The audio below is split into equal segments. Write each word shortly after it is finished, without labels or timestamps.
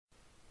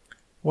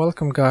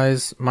Welcome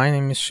guys, my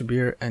name is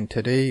Shabir and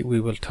today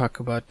we will talk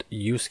about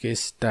use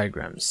case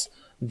diagrams.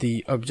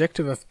 The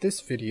objective of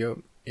this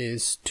video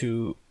is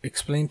to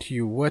explain to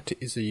you what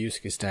is a use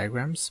case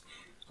diagrams,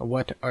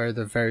 what are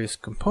the various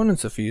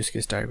components of a use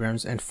case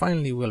diagrams, and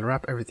finally we'll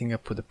wrap everything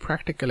up with a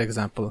practical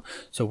example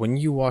so when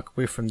you walk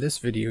away from this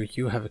video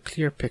you have a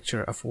clear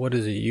picture of what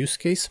is a use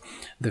case,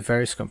 the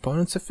various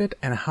components of it,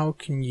 and how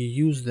can you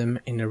use them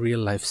in a real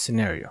life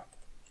scenario.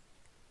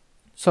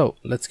 So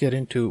let's get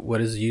into what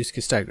is use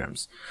case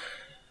diagrams.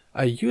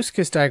 A use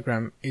case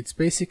diagram, it's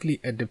basically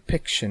a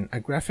depiction,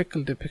 a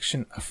graphical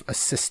depiction of a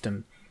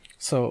system.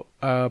 So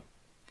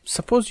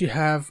suppose you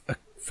have a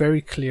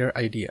very clear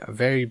idea, a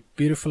very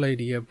beautiful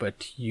idea,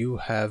 but you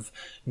have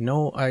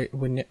no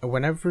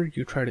whenever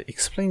you try to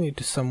explain it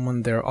to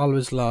someone, they're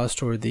always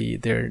lost, or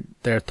their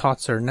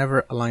thoughts are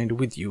never aligned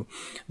with you.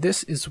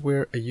 This is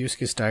where a use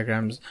case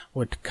diagrams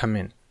would come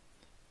in.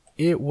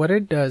 What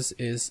it does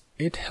is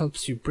it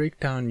helps you break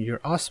down your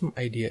awesome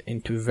idea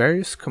into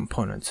various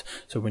components.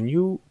 So when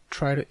you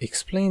try to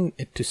explain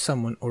it to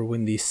someone, or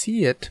when they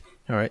see it,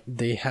 all right,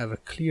 they have a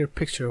clear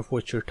picture of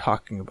what you're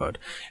talking about.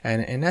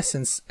 And in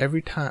essence,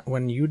 every time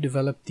when you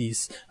develop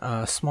these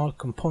small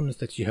components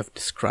that you have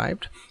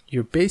described,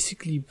 you're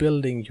basically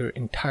building your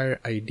entire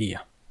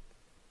idea.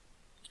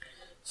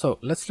 So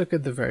let's look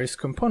at the various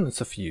components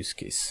of a use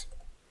case.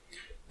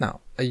 Now,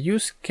 a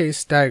use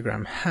case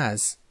diagram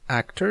has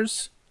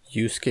actors,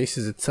 use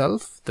cases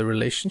itself, the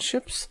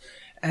relationships,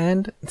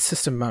 and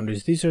system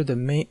boundaries. These are the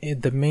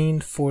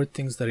main four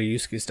things that a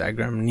use case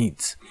diagram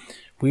needs.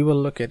 We will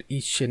look at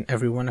each and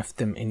every one of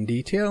them in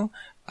detail,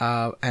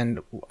 and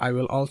I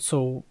will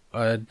also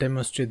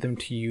demonstrate them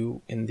to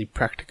you in the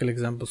practical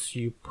examples so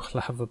you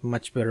will have a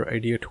much better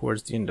idea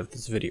towards the end of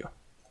this video.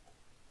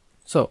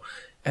 So,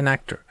 an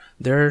actor.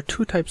 There are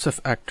two types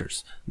of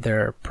actors.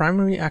 There are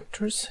primary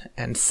actors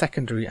and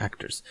secondary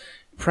actors.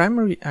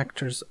 Primary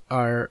actors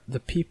are the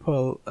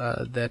people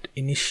that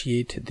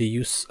initiate the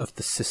use of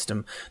the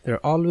system.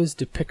 They're always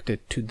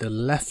depicted to the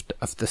left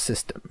of the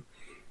system.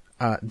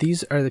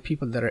 These are the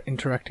people that are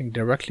interacting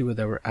directly with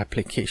our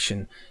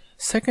application.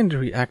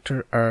 Secondary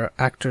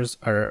actors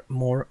are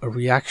more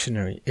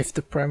reactionary. If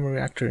the primary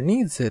actor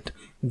needs it,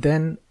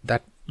 then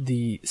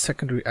the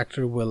secondary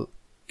actor will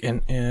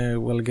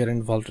get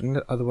involved in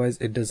it. Otherwise,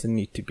 it doesn't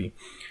need to be.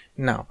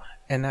 Now,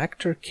 an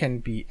actor can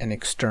be an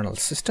external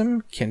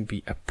system, can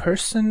be a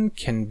person,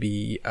 can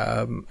be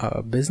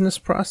a business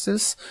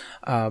process.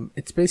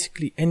 It's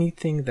basically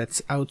anything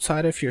that's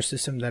outside of your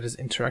system that is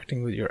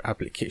interacting with your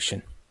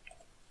application.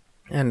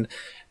 And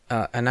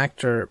an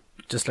actor,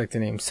 just like the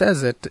name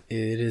says it,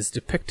 it is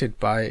depicted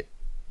by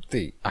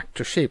the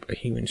actor shape, a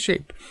human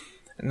shape.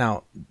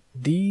 Now,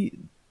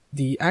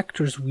 the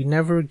actors, we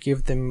never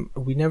give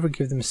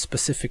them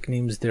specific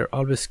names. They're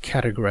always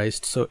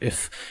categorized. So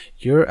if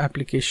your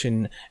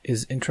application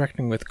is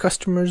interacting with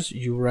customers,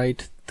 you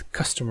write the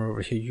customer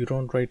over here. You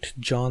don't write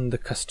John the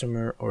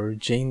customer or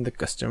Jane the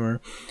customer.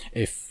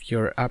 If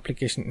your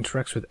application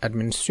interacts with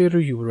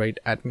administrator, you write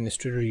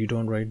administrator. You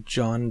don't write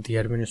John the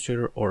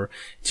administrator or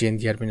Jane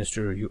the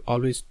administrator. You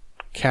always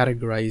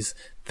categorize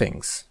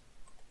things.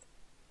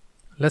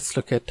 Let's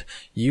look at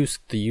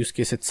the use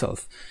case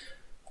itself.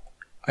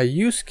 A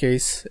use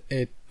case,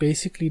 it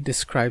basically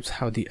describes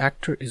how the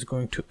actor is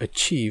going to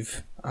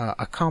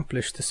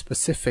accomplish the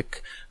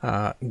specific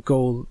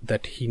goal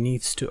that he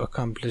needs to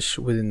accomplish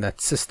within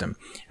that system.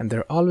 And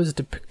they're always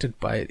depicted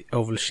by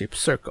oval-shaped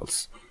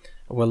circles.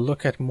 We'll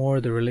look at more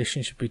the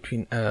relationship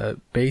between a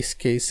base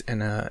case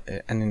and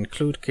an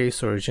include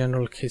case, or a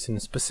general case and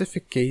a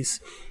specific case,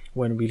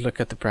 when we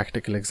look at the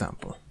practical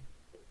example.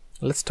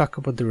 Let's talk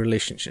about the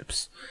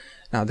relationships.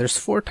 Now, there's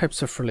four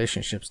types of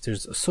relationships.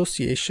 There's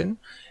association,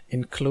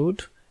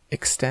 include,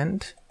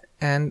 extend,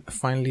 and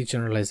finally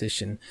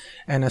generalization.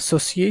 An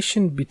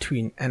association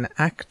between an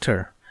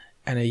actor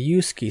and a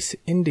use case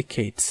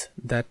indicates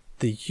that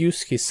the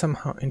use case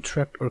somehow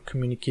interact or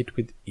communicate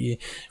with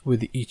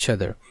each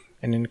other.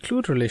 An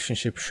include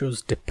relationship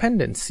shows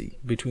dependency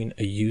between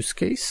a use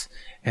case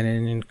and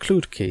an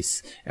include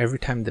case. Every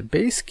time the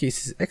base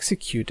case is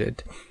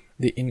executed,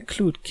 the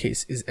include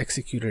case is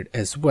executed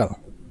as well.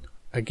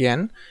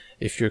 Again,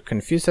 if you're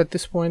confused at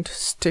this point,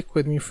 stick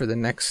with me for the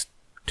next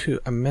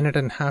a minute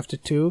and a half to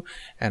two,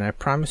 and I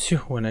promise you,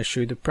 when I show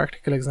you the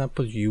practical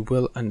example, you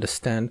will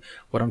understand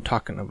what I'm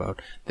talking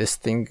about. This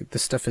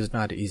stuff is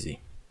not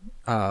easy.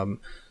 The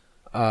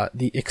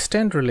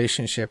extend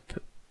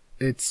relationship,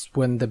 it's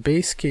when the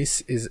base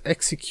case is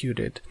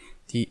executed,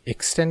 the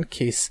extend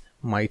case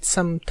might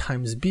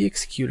sometimes be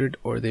executed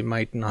or they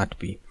might not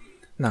be.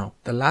 Now,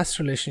 the last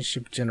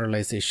relationship,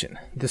 generalization.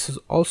 This is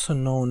also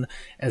known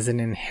as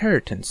an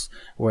inheritance,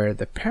 where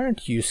the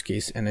parent use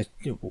case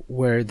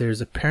where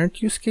there's a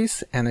parent use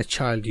case and a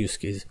child use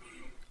case.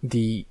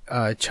 The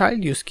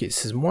child use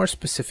case is more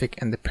specific,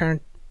 and the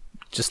parent,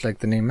 just like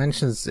the name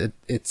mentions,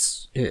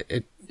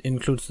 it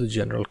includes the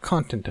general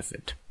content of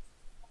it.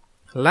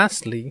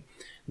 Lastly,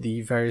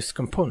 the various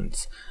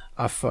components.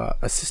 of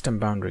a system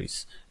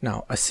boundaries.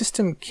 Now, a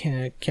system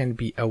can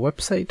be a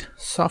website,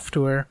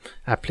 software,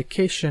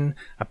 application,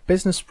 a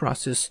business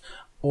process,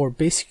 or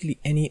basically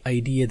any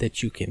idea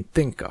that you can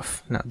think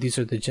of. Now, these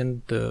are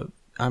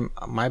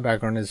my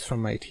background is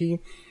from IT,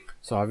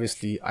 so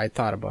obviously I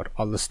thought about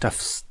all the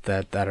stuffs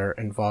that are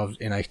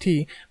involved in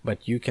IT,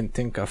 but you can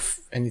think of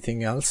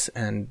anything else,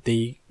 and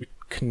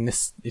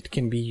it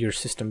can be your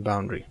system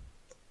boundary.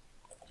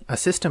 A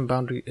system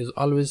boundary is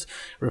always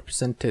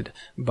represented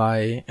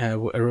by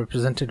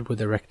represented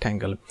with a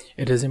rectangle.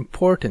 It is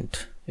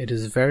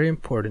very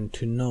important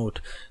to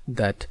note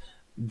that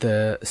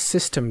the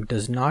system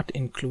does not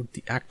include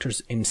the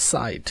actors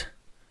inside.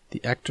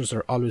 The actors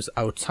are always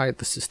outside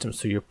the system.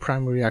 So your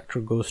primary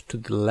actor goes to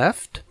the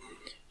left,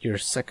 your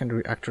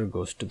secondary actor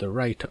goes to the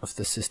right of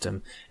the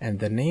system, and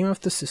the name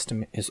of the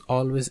system is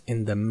always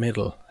in the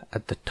middle,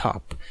 at the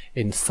top,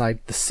 inside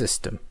the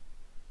system.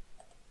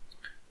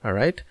 All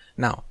right,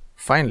 now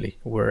finally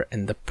we're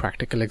in the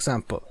practical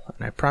example,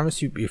 and I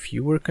promise you, if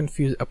you were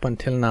confused up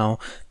until now,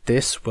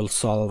 this will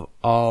solve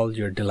all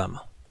your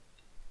dilemma.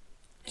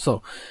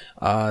 So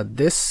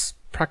this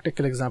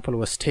practical example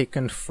was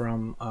taken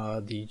from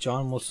the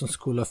John Molson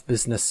School of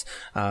Business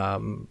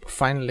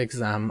final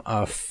exam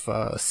of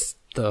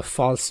the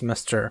fall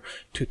semester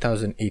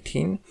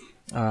 2018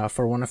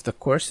 for one of the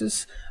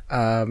courses,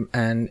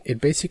 and it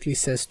basically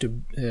says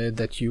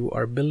that you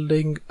are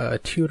building a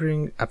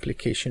tutoring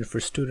application for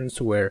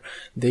students where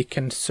they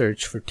can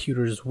search for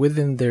tutors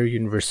within their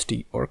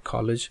university or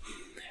college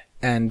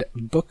and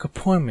book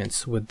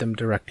appointments with them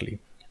directly.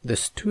 The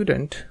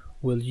student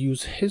will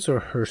use his or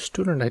her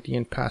student ID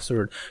and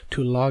password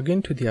to log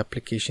into the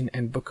application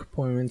and book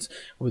appointments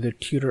with a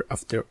tutor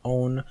of their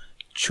own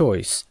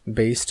choice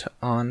based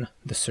on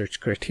the search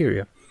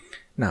criteria.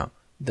 Now,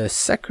 the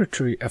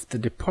secretary of the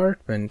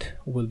department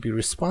will be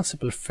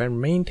responsible for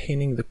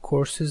maintaining the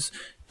courses,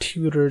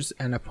 tutors,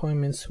 and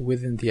appointments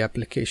within the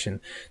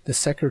application. The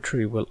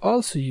secretary will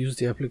also use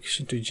the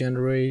application to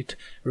generate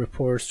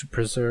reports to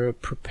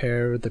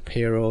prepare the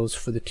payrolls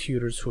for the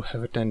tutors who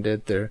have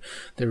attended their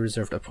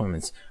reserved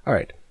appointments. All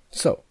right,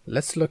 so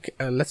let's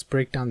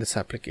break down this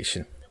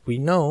application. We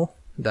know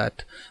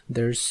that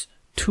there's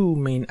two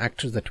main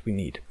actors that we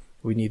need.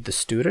 We need the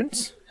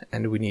students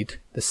and we need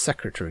the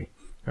secretary.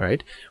 All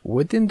right,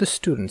 within the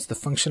students, the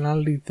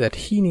functionality that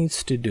he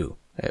needs to do,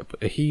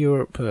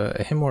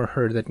 him or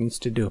her that needs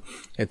to do,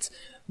 it's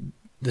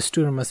the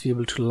student must be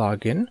able to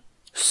log in,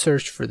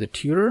 search for the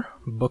tutor,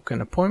 book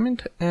an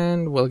appointment,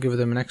 and we'll give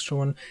them an extra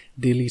one,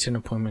 delete an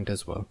appointment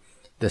as well.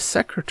 The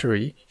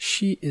secretary,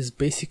 she is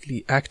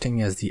basically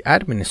acting as the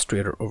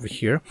administrator over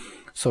here,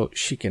 so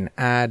she can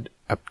add,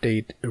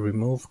 update,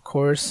 remove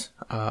course,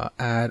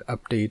 add,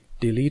 update,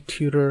 delete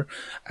tutor,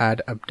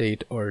 add,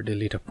 update, or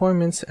delete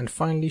appointments, and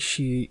finally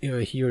he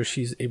or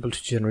she is able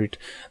to generate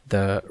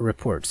the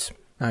reports.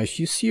 Now, if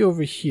you see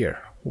over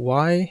here,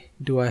 why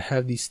do I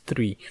have these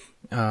three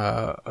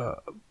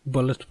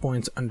bullet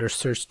points under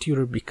search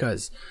tutor?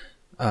 Because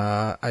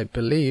I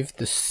believe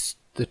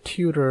the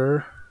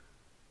tutor.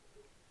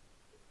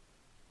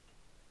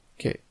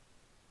 Okay,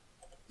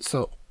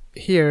 so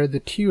here the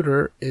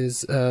tutor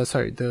is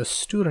the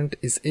student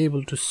is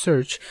able to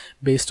search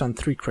based on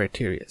three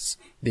criteria.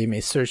 They may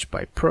search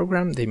by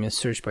program, they may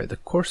search by the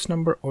course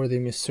number, or they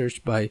may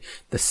search by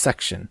the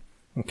section.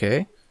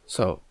 Okay,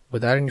 so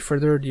without any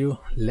further ado,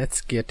 let's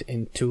get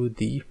into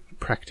the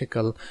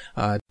practical.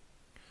 All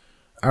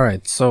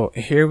right, so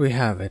here we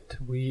have it.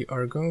 We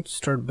are going to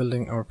start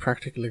building our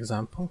practical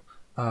example.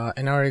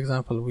 In our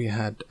example, we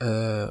had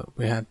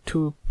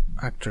two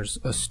actors,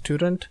 a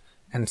student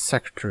and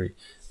secretary.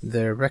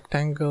 The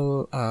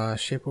rectangle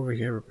shape over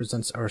here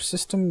represents our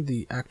system.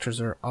 The actors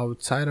are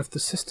outside of the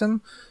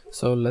system.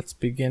 So let's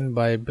begin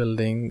by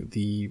building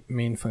the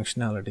main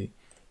functionality.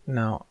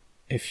 Now,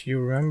 if you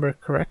remember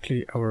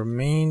correctly, our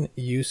main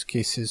use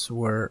cases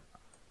were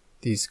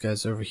these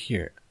guys over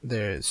here.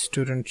 The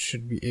student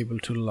should be able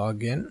to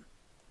log in.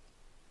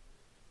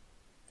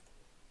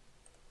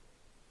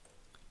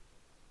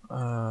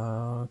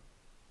 The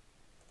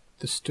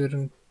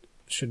student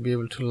should be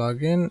able to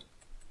log in,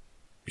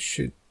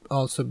 should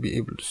also be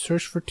able to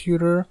search for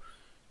tutor,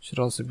 should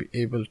also be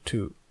able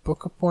to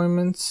book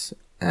appointments,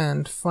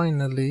 and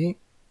finally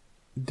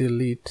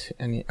delete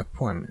any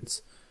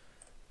appointments.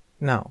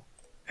 Now,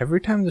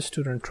 every time the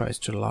student tries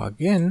to log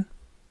in,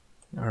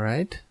 all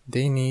right,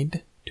 they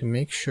need to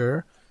make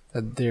sure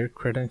that their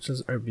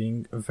credentials are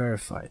being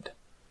verified.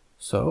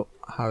 So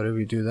how do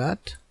we do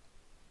that?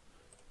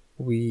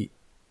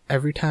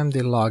 Every time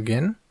they log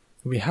in,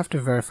 we have to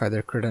verify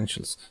their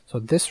credentials. So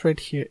this right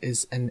here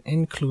is an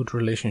include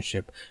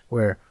relationship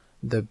where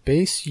the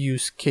base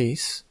use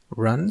case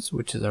runs,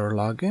 which is our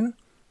login,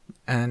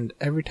 and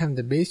every time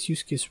the base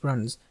use case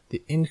runs,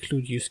 the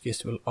include use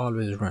case will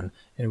always run.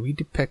 And we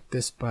depict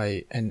this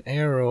by an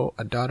arrow,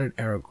 a dotted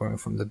arrow going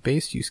from the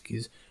base use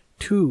case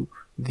to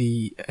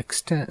the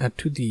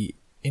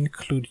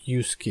include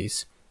use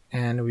case,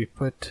 and we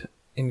put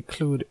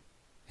include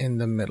in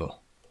the middle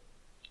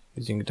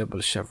using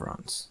double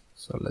chevrons.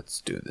 So let's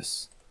do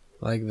this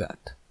like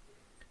that.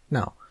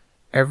 Now,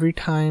 every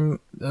time,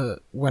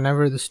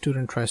 whenever the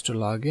student tries to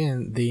log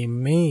in, they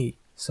may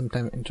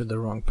sometime enter the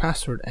wrong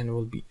password and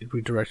will be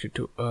redirected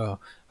to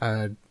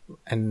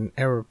an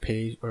error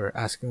page, or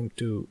asking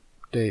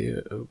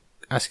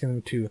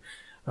them to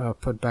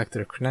put back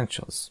their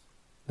credentials,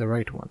 the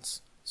right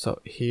ones.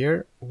 So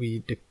here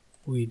we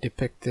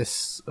depict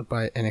this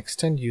by an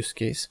extend use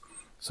case.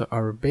 So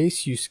our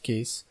base use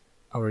case,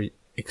 our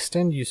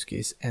extend use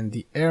case, and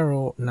the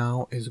arrow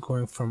now is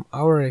going from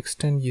our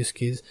extend use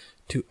case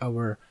to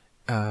our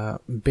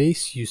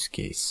base use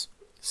case.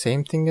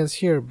 Same thing as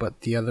here,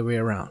 but the other way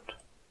around.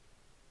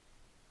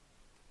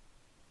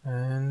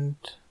 And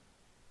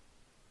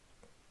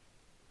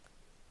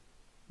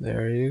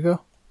there you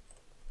go.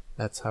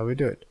 That's how we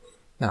do it.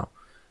 Now,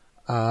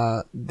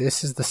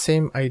 this is the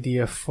same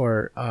idea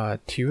for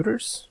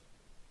tutors.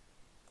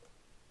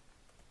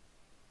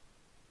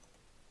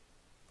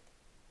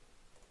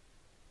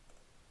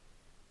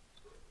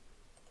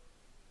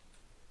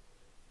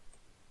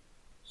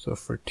 So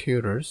for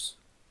tutors,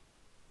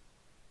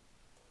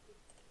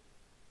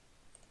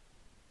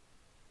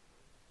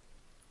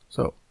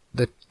 so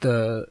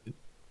the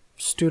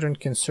student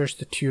can search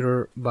the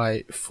tutor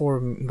by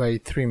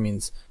three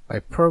means: by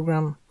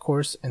program,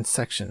 course, and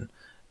section.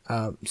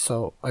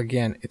 So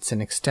again, it's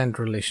an extend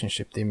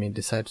relationship. They may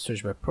decide to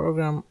search by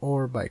program,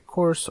 or by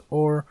course,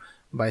 or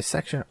by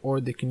section, or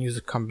they can use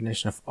a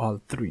combination of all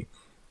three.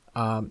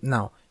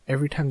 Now,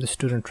 every time the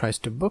student tries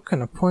to book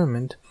an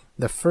appointment,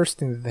 the first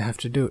thing that they have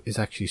to do is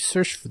actually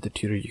search for the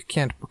tutor. You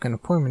can't book an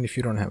appointment if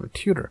you don't have a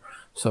tutor.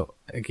 So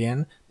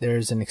again, there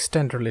is an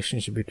extend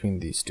relationship between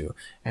these two.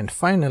 And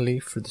finally,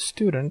 for the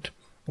student,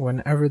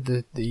 whenever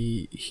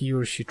he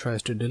or she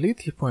tries to delete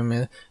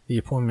the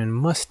appointment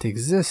must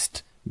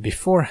exist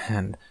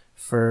beforehand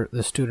for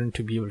the student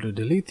to be able to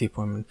delete the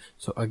appointment.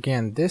 So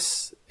again,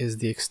 this is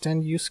the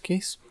extend use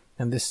case,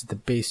 and this is the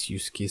base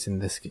use case in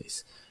this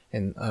case.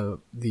 In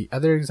the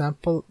other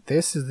example,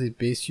 this is the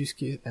base use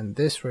case, and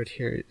this right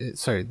here,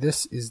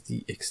 this is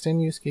the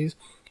extend use case,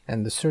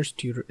 and the search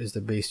tutor is the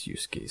base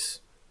use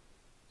case.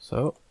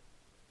 So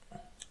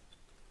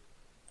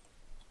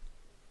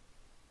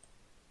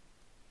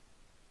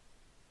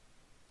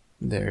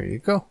there you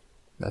go.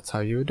 That's how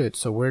you would do it.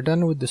 So we're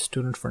done with the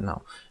student for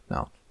now.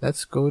 Now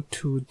let's go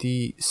to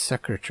the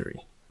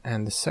secretary.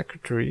 And the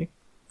secretary,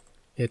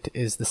 it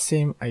is the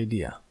same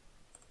idea.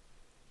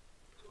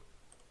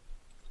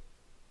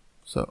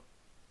 So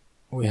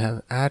we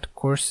have add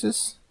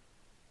courses,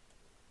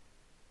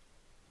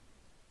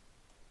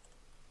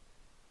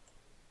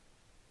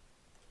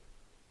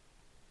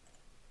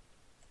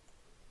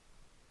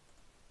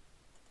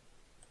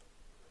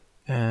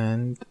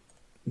 and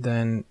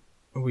then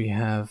we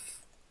have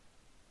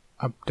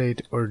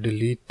update or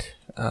delete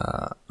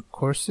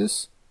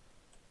courses,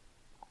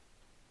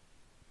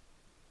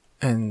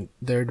 and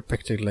they're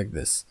depicted like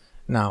this.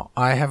 Now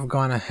I have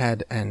gone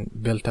ahead and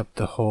built up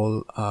the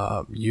whole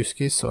use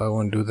case, so I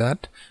won't do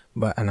that,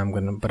 but I'm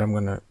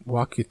gonna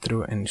walk you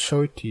through and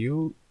show it to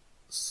you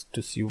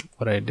to see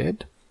what I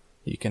did.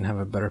 You can have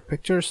a better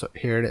picture. So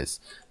here it is.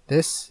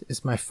 This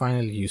is my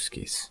final use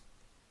case.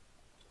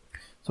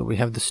 So we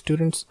have the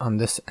students on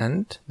this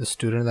end, the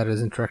student that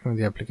is interacting with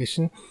the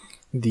application,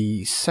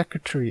 the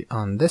secretary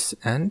on this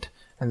end,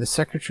 and the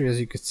secretary, as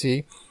you can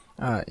see,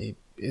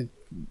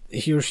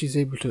 he or she is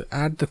able to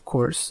add the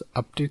course,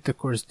 update the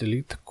course,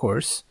 delete the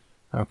course.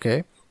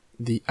 Okay,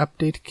 the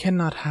update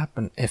cannot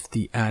happen if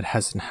the add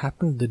hasn't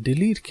happened. The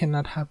delete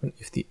cannot happen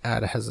if the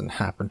add hasn't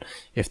happened.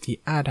 If the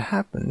add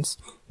happens,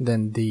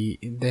 then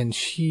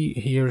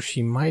he or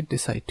she might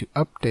decide to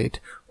update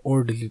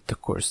or delete the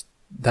course.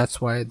 That's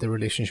why the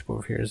relationship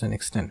over here is an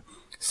extend.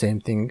 Same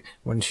thing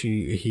when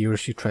he or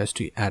she tries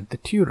to add the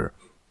tutor.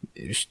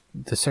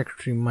 The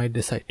secretary might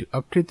decide to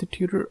update the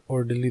tutor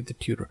or delete the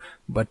tutor,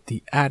 but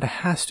the add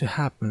has to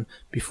happen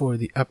before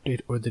the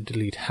update or the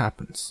delete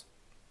happens.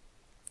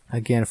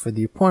 Again, for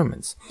the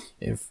appointments,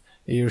 if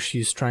he or she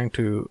is trying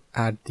to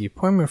add the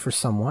appointment for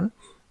someone,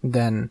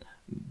 then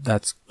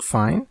that's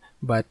fine,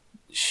 but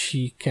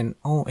he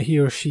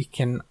or she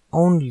can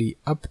only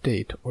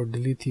update or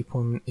delete the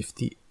appointment if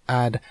the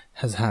add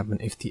has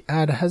happened. If the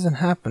add hasn't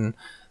happened,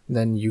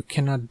 then you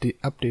cannot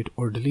update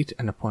or delete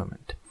an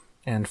appointment.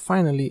 And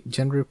finally,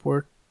 gen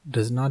report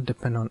does not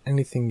depend on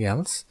anything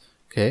else.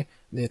 Okay,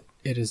 it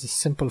is a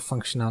simple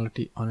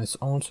functionality on its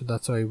own, so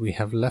that's why we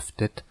have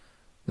left it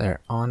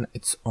there on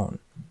its own.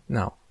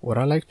 Now what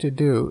I like to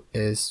do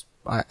is,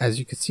 as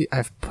you can see,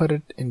 I've put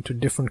it into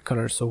different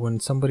colors, so when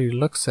somebody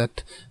looks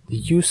at the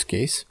use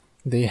case,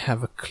 they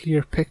have a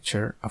clear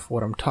picture of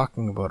what I'm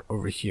talking about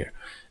over here.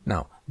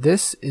 Now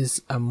this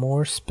is a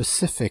more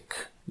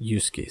specific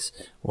use case.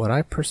 What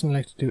I personally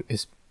like to do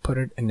is put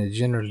it in a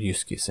general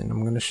use case, and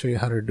I'm going to show you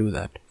how to do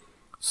that.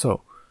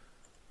 So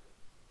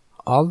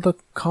all the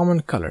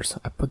common colors,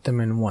 I put them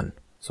in one.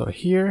 So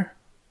here,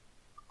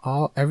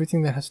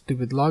 everything that has to do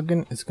with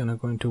login is going to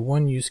go into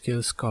one use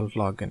case called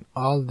login.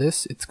 All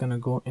this, it's going to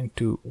go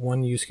into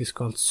one use case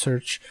called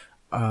search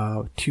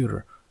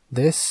tutor.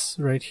 This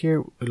right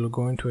here, it'll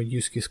go into a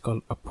use case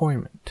called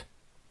appointment.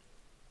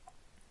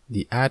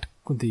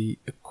 The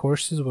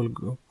courses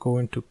will go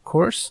into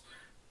course,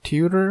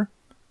 tutor,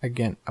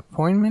 again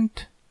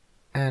appointment,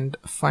 and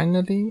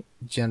finally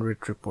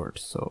generate report.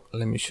 So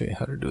let me show you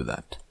how to do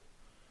that.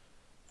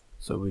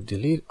 So we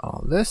delete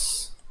all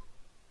this,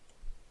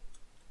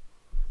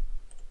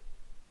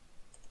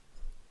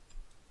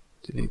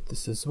 delete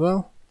this as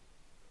well.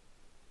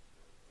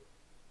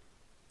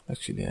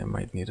 Actually, I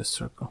might need a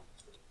circle.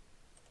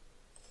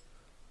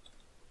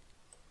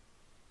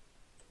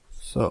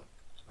 So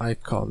I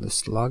call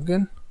this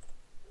login.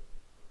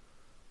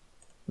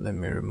 Let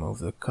me remove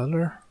the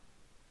color.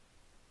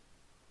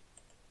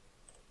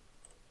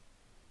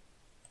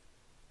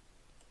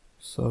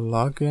 So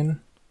login,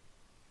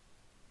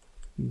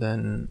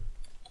 then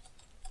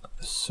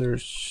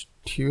search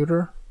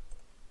tutor,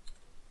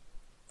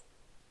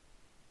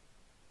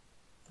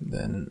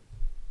 then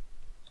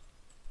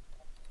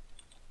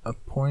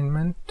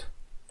appointment.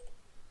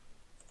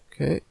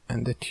 Okay,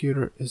 and the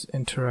tutor is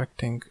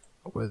interacting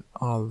with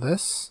all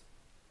this.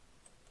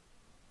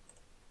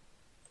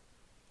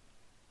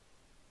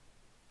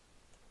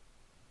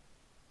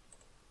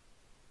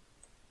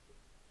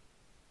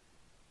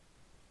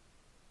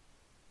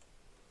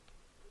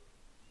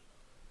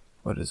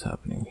 What is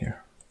happening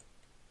here?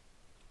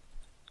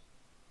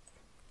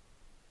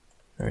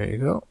 There you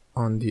go.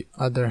 On the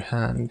other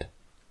hand,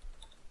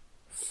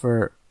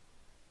 for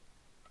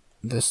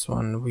this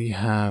one we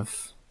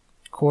have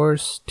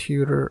course,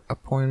 tutor,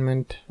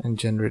 appointment, and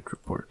generate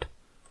report.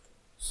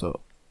 So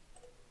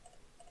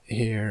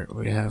here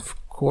we have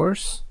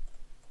course,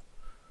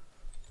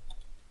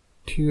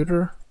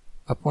 tutor,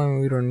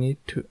 appointment. We don't need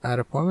to add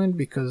appointment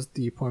because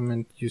the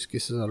appointment use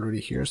case is already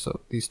here,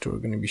 so these two are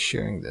going to be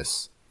sharing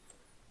this.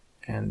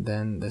 And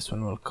then this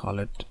one will call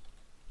it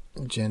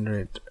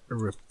generate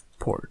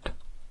report.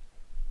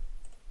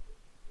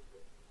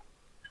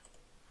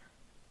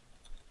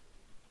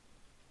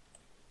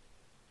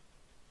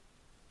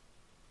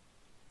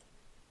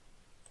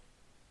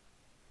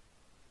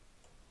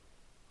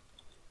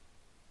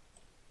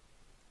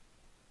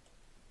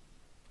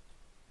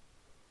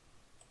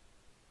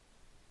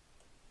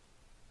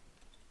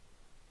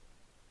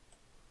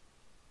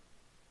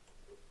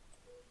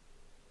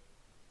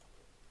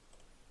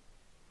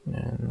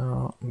 And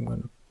now I'm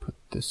going to put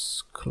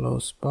this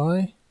close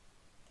by.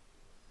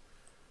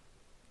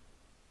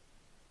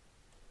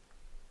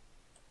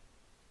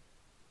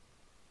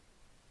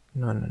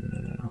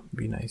 No.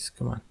 Be nice.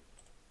 Come on.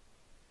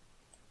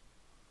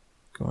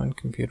 Come on,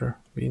 computer.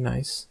 Be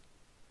nice.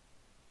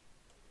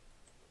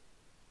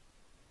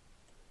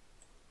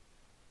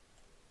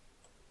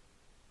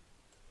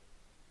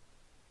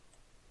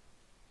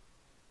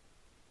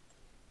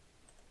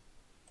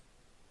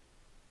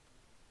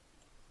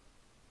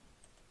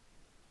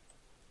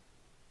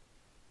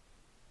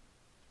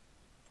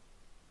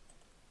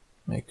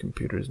 My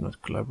computer is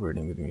not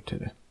collaborating with me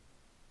today.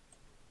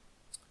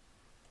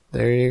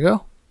 There you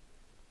go.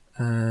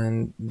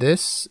 And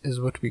this is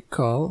what we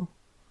call,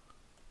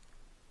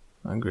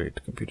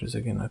 great, computers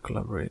again are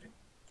collaborating.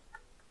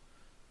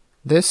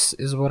 This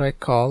is what I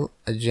call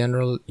a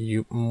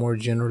more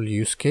general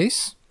use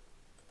case.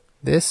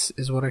 This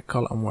is what I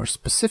call a more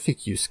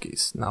specific use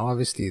case. Now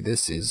obviously it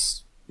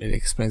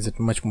explains it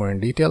much more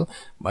in detail,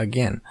 but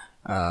again,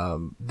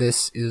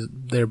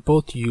 they're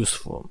both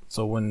useful.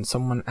 So when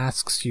someone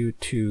asks you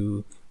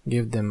to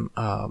give them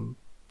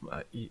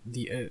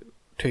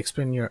to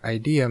explain your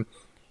idea,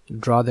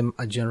 draw them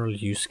a general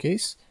use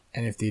case,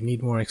 and if they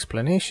need more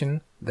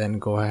explanation, then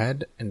go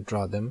ahead and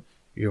draw them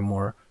your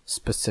more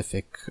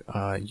specific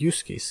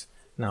use case.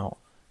 Now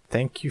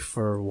thank you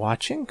for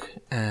watching,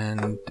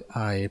 and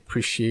I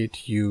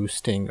appreciate you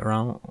staying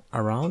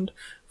around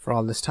for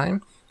all this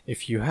time.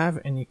 If you have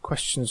any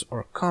questions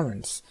or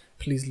comments,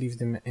 please leave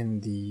them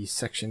in the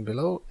section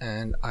below,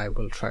 and I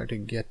will try to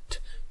get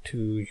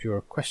to your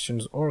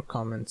questions or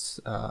comments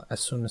as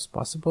soon as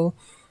possible.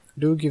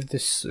 Do give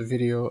this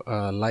video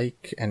a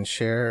like and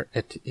share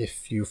it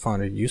if you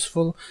found it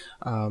useful,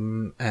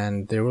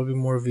 and there will be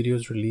more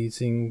videos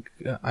releasing.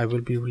 I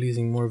will be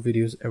releasing more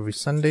videos every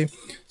Sunday,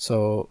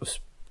 so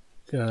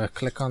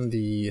click on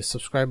the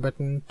subscribe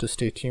button to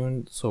stay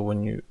tuned, so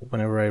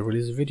whenever I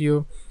release a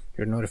video,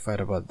 you're notified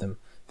about them.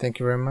 Thank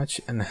you very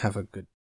much, and have a good